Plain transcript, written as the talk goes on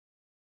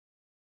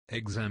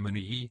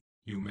Examinee,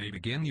 you may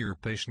begin your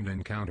patient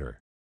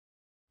encounter.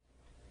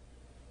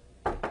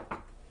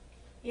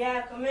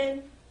 Yeah, come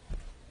in.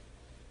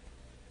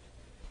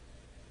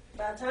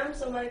 About time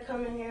somebody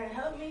come in here and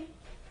help me.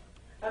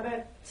 I've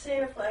been sitting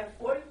here for like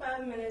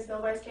 45 minutes.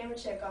 Nobody's came to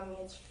check on me.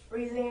 It's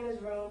freezing in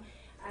this room.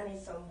 I need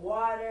some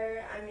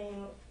water. I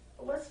mean,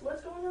 what's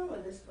going on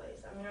with this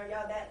place? I mean, are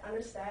y'all that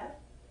understaffed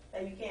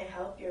that you can't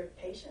help your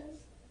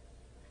patients?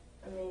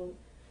 I mean,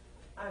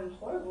 I'm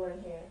horrible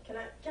in here. Can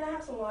I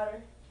have some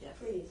water? Yes.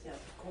 Please. Yes,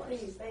 of course.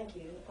 Please, thank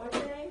you. What's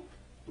your name?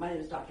 My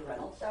name is Dr.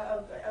 Reynolds.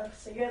 Oh, good. Oh,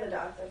 so you're the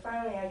doctor.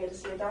 Finally, I get to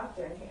see a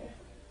doctor in here.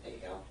 There you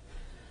go.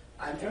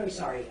 I'm very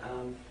sorry,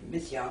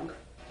 Miss Young,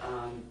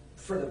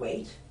 for the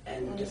wait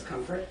and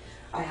discomfort.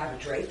 I have a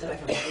drape that I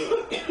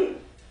can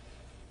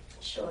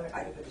Sure.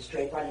 I can put this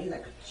drape on you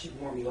that should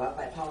warm you up.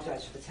 I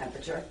apologize for the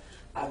temperature.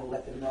 I will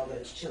let them know that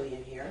it's chilly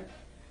in here,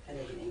 and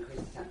they can increase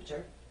the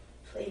temperature.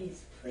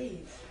 Please,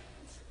 please.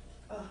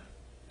 Oh.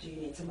 Do you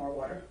need some more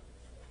water?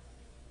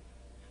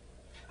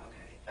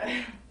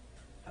 Okay.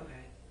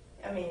 Okay.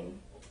 I mean,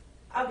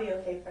 I'll be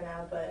okay for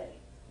now, but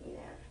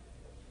yeah,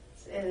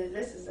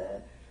 this is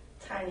a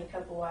tiny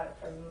cup of water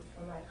for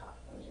my cough.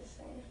 I'm just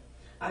saying.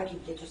 I can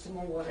get you some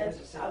more water.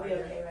 I'll be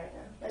okay right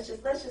now. Let's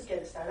just get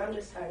it started. I'm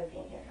just tired of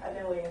being here. I've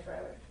been waiting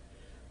forever.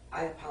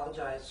 I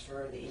apologize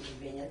for the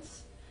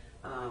inconvenience.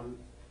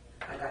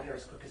 I got here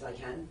as quick as I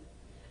can.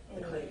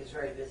 The clinic is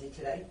very busy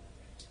today,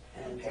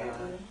 and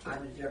I'm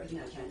going to do everything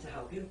I can to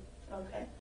help you. Okay.